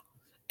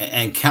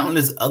 and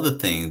countless other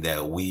things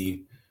that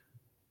we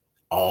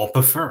all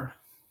prefer.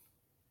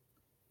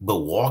 But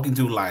walking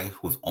through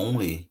life with the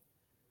only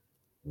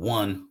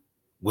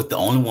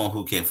one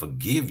who can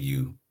forgive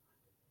you,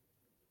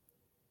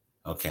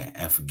 okay,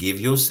 and forgive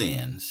your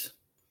sins,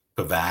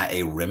 provide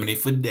a remedy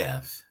for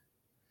death,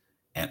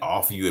 and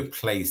offer you a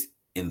place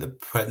in the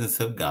presence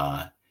of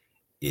God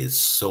is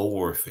so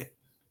worth it.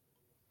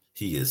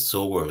 He is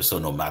so worth it. So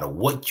no matter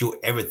what your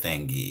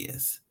everything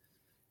is,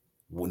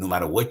 no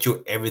matter what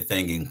your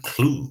everything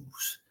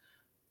includes,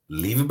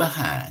 leave it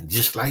behind,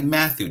 just like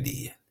Matthew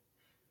did,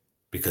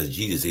 because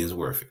Jesus is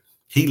worth it.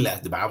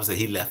 The Bible said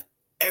he left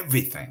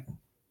everything.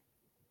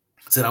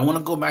 Said, I want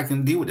to go back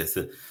and deal with this.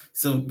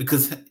 So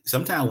because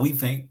sometimes we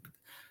think,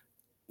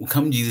 well,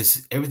 come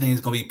Jesus, everything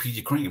is going to be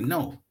peachy cream.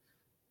 No,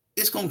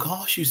 it's going to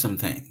cost you some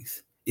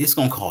things. It's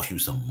going to cost you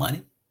some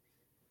money.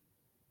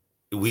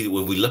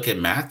 When we look at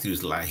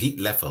Matthew's life, he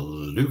left a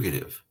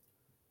lucrative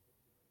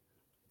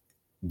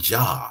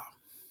job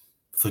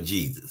for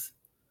Jesus.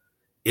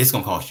 It's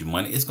going to cost you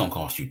money. It's going to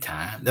cost you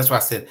time. That's why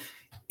I said,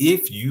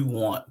 if you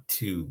want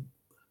to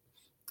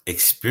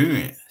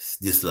experience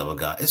this love of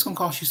God, it's going to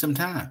cost you some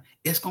time.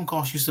 It's going to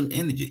cost you some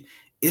energy.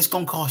 It's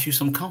going to cost you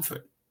some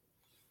comfort.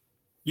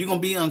 You're going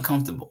to be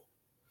uncomfortable.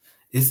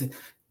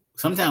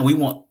 Sometimes we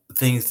want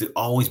things to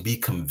always be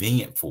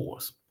convenient for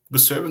us.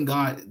 But serving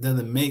God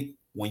doesn't make,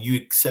 when you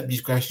accept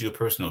Jesus Christ as your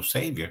personal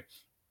Savior,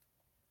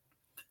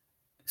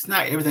 it's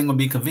not everything going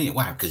to be convenient.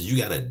 Why? Because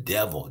you got a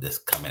devil that's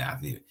coming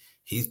after you.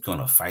 He's going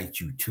to fight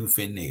you tooth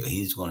and nail.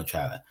 He's going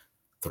to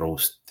throw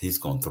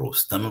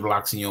stomach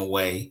blocks in your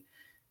way,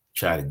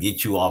 try to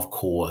get you off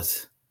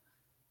course.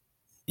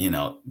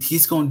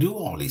 He's going to do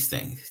all these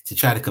things to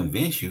try to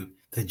convince you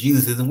that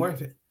Jesus isn't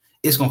worth it.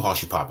 It's going to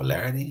cost you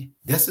popularity.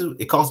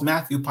 It cost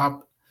Matthew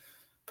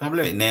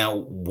popularity. Now,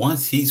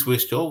 once he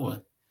switched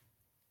over,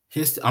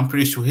 I'm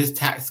pretty sure his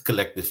tax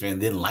collector friend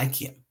didn't like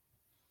him.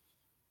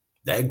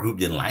 That group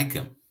didn't like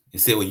him. He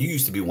said, well, you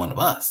used to be one of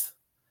us.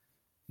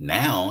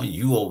 Now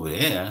you over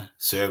there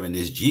serving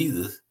this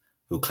Jesus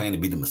who claimed to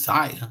be the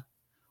Messiah.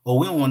 Well,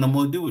 we don't want no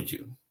more to do with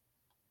you.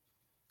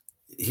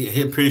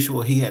 I'm pretty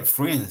sure he had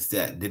friends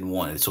that didn't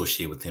want to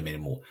associate with him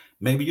anymore.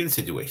 Maybe you're in a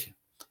situation.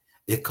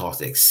 It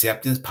costs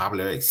acceptance,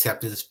 popularity,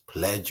 acceptance,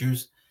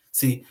 pleasures.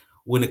 See,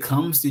 when it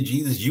comes to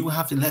Jesus, you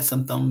have to let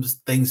some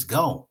things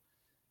go.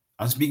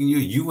 I'm speaking to you.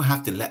 You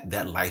have to let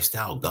that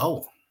lifestyle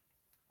go.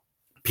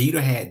 Matthew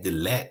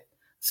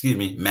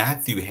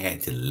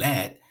had to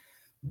let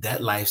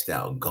that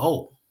lifestyle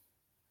go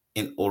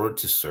in order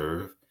to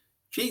serve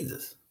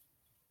Jesus,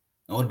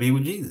 in order to be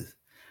with Jesus.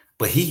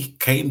 But he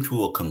came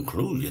to a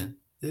conclusion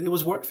that it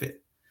was worth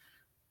it.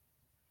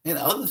 And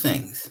other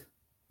things.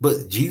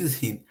 But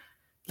Jesus,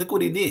 look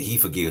what he did. He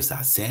forgave us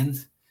our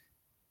sins.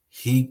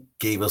 He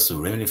gave us a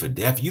remedy for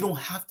death. You don't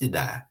have to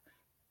die.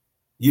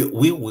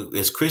 We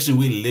as Christians,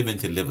 we living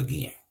to live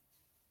again.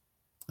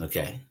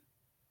 Okay?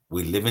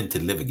 We living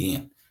to live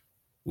again.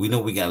 We know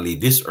we got to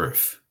leave this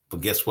earth.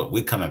 But guess what?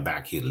 We're coming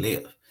back here to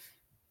live.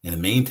 In the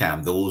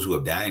meantime, those who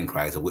have died in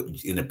Christ are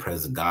in the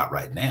presence of God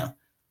right now.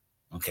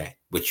 Okay?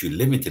 But you're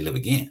living to live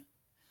again.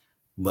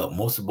 But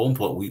most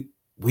important,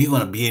 we're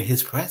going to be in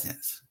his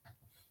presence.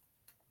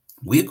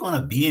 We're going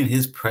to be in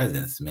his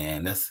presence,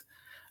 man.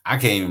 I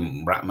can't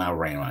even wrap my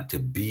brain around to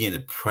be in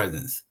the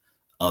presence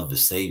of the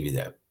Savior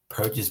that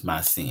purchased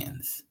my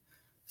sins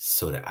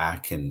so that I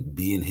can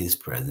be in his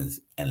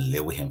presence and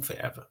live with him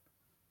forever.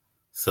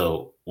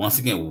 So once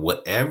again,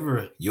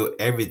 whatever your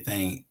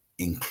everything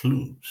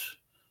includes,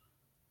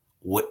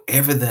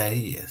 whatever that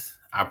is,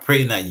 I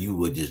pray that you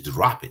would just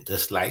drop it,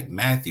 just like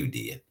Matthew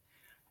did,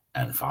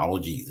 and follow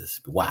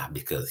Jesus. Why?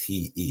 Because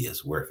he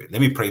is worth it.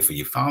 Let me pray for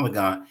you. Father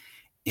God,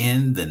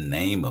 in the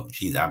name of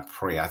Jesus,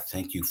 I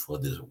thank you for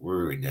this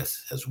word that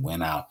has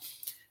went out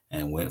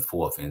and went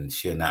forth and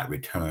shall not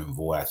return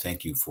void. I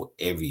thank you for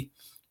every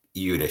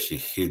ear that should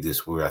hear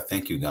this word. I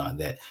thank you, God,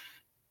 that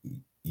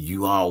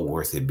you are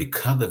worth it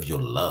because of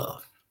your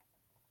love,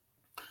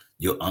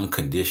 your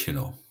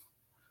unconditional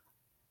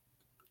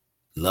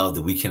love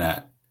that we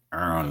cannot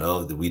earn,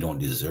 love that we don't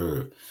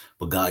deserve.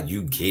 But God,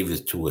 you gave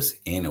it to us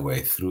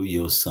anyway through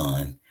your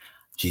Son,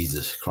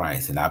 Jesus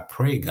Christ. And I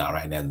pray, God,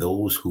 right now,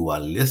 those who are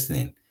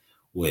listening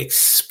will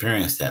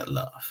experience that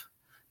love,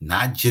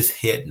 not just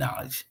head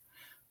knowledge,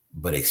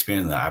 but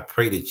experience that. I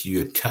pray that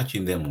you're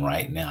touching them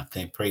right now.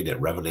 I pray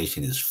that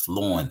revelation is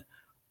flowing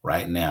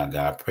right now,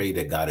 God. I pray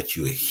that, God, that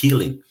you are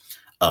healing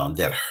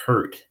that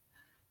hurt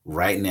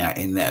right now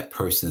in that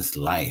person's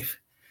life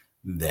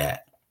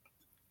that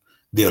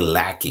they're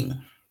lacking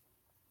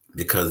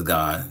because,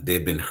 God,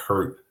 they've been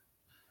hurt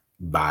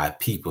by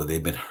people.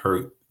 They've been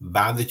hurt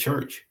by the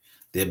church.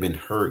 They've been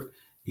hurt,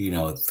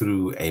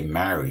 through a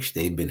marriage.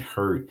 They've been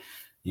hurt,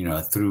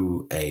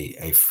 through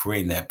a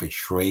friend that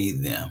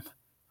betrayed them,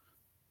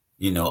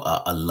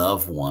 a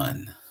loved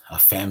one, a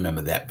family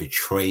member that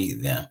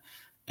betrayed them.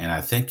 And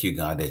I thank you,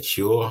 God, that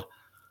your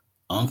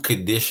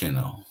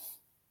unconditional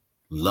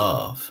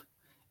love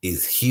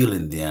is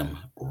healing them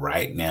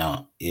right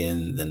now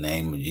in the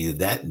name of Jesus.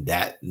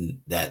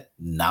 That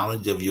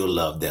knowledge of your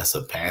love that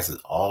surpasses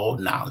all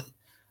knowledge.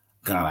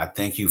 God, I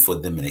thank you for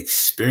them and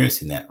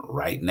experiencing that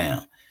right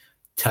now,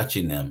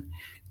 touching them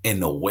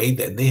in a way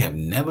that they have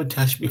never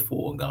touched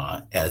before,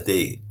 God, as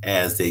they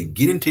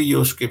get into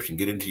your scripture,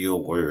 get into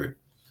your word.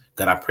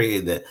 God, I pray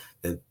that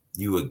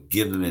you would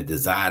give them a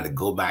desire to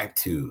go back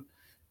to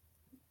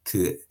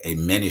a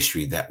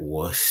ministry that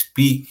will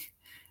speak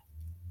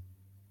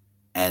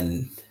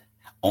and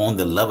on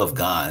the love of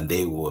God, and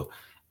they will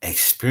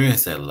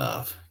experience that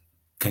love.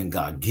 Can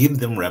God give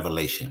them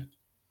revelation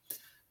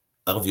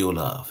of your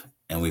love?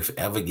 And we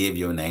forever give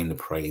your name the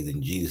praise.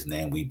 In Jesus'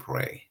 name we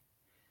pray.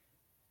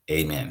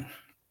 Amen.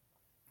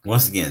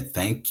 Once again,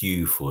 thank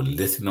you for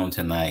listening on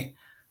tonight.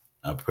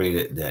 I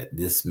pray that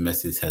this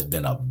message has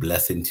been a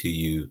blessing to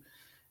you.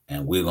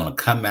 And we're going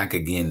to come back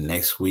again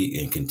next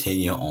week and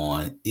continue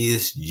on.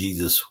 Is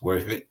Jesus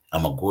worth it?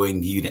 I'm going to go ahead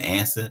and give you the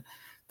answer.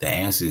 The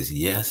answer is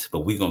yes,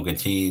 but we're going to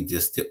continue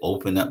just to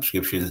open up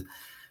scriptures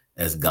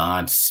as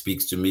God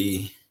speaks to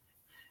me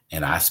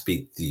and I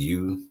speak to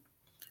you.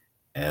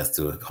 as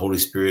the Holy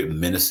Spirit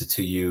minister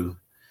to you.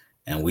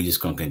 And we're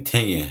just going to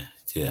continue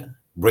to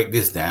break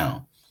this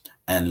down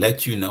and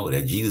let you know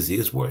that Jesus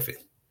is worth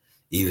it,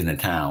 even in a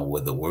time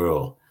where the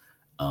world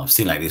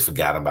seems like they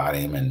forgot about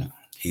him and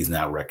he's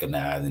not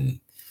recognized, and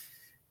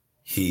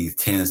he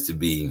tends to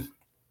be,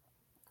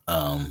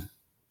 um,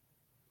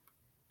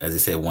 as I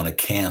said, want to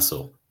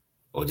cancel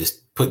or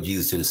just put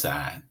Jesus to the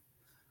side.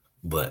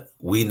 But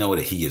we know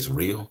that he is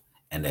real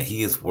and that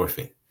he is worth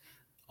it.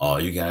 All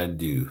you got to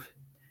do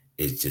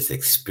is just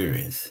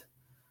experience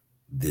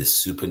this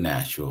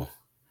supernatural,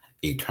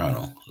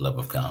 eternal love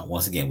of God.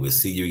 Once again, we'll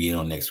see you again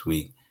on next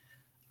week.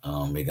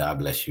 May God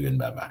bless you, and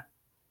bye-bye.